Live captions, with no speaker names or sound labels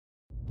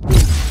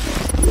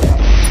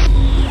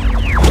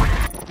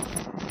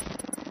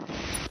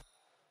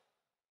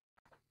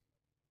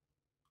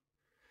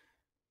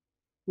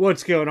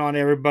What's going on,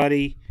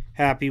 everybody?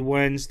 Happy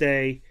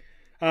Wednesday.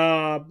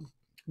 Uh,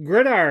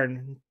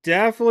 Gridiron,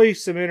 definitely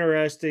some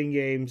interesting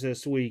games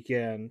this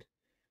weekend.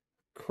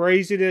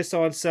 Craziness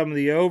on some of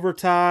the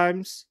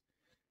overtimes.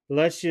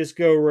 Let's just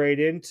go right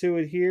into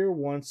it here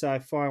once I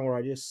find where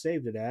I just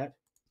saved it at.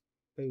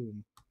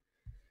 Boom.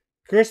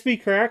 Crispy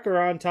Cracker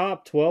on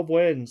top, 12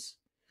 wins.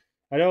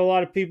 I know a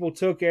lot of people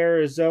took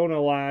Arizona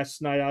last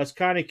night. I was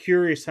kind of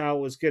curious how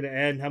it was going to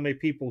end, how many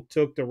people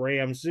took the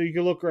Rams. So you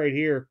can look right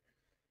here.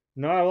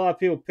 Not a lot of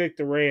people picked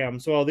the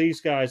Rams. Well,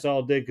 these guys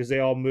all did because they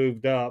all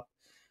moved up.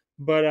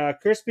 But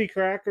Crispy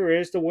Cracker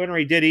is the winner.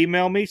 He did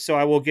email me, so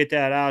I will get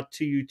that out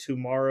to you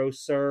tomorrow,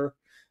 sir.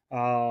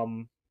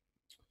 Um,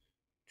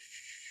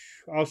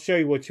 I'll show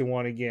you what you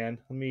want again.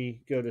 Let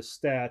me go to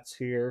stats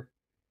here.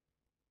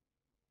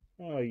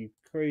 Oh, you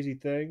crazy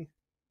thing.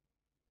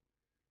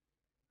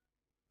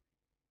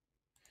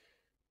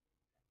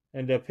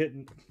 End up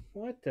hitting.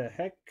 What the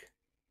heck?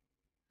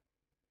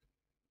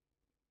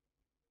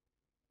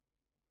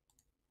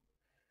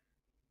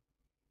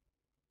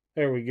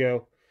 There we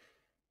go.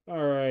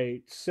 All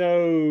right. So.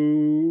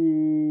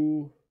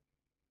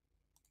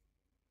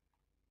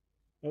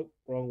 Oh,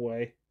 wrong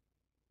way.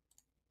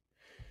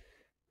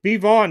 B.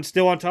 Vaughn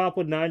still on top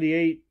with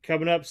 98.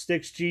 Coming up,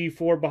 Sticks G,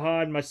 4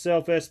 behind.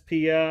 Myself,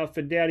 SPF,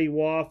 and Daddy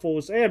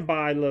Waffles, and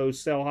Buy Low,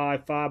 Sell High,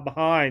 5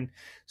 behind.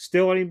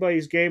 Still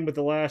anybody's game with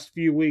the last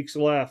few weeks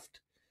left.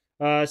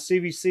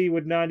 CVC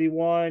with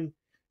 91.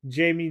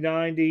 Jamie,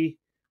 90.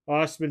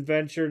 Osman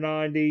Venture,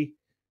 90.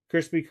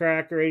 Crispy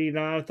Cracker,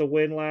 89 with the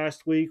win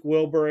last week.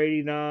 Wilbur,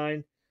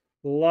 89.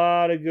 A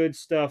lot of good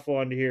stuff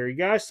on here. You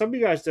guys, some of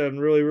you guys done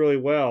really, really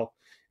well.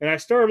 And I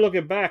started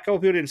looking back. A couple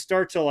people didn't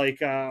start till I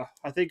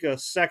think a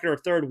second or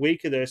third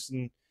week of this.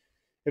 And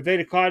if they'd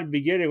have caught at the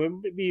beginning, it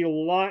would be a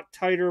lot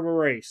tighter of a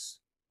race.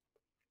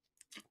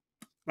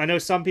 I know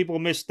some people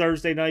miss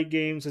Thursday night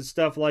games and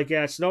stuff like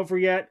that. So don't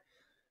forget,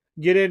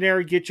 get in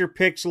there, get your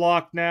picks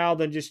locked now.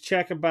 Then just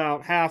check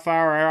about half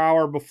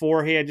hour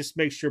beforehand. Just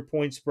make sure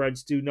point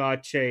spreads do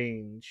not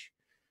change.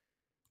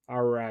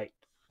 All right.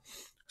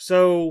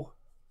 So,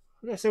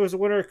 I guess it was a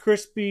winner,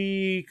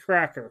 Crispy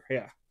Cracker.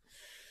 Yeah.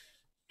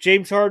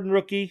 James Harden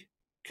rookie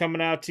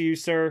coming out to you,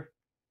 sir.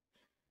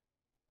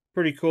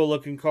 Pretty cool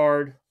looking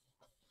card.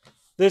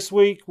 This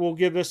week, we'll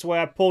give this away.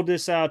 I pulled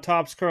this out.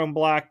 Topps Chrome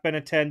Black,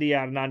 Benintendi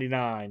out of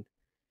 99.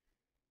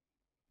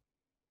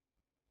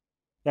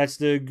 That's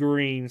the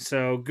green.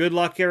 So good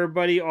luck,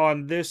 everybody,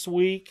 on this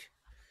week.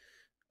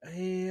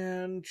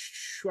 And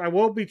I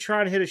will be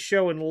trying to hit a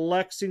show in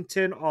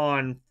Lexington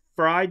on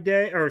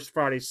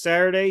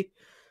Saturday.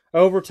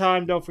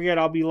 Overtime, don't forget,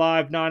 I'll be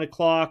live 9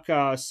 o'clock.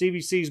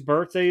 CBC's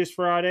birthday is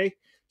Friday,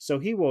 so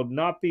he will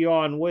not be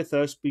on with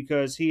us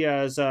because he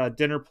has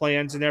dinner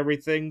plans and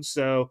everything.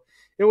 So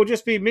it will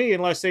just be me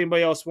unless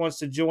anybody else wants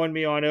to join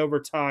me on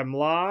Overtime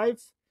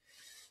Live.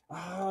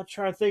 I'll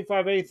try to think if I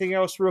have anything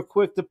else real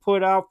quick to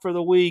put out for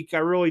the week. I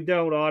really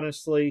don't,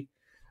 honestly.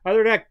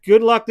 Other than that,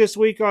 good luck this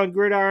week on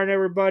Gridiron,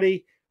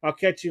 everybody. I'll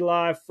catch you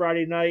live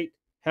Friday night.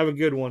 Have a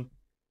good one.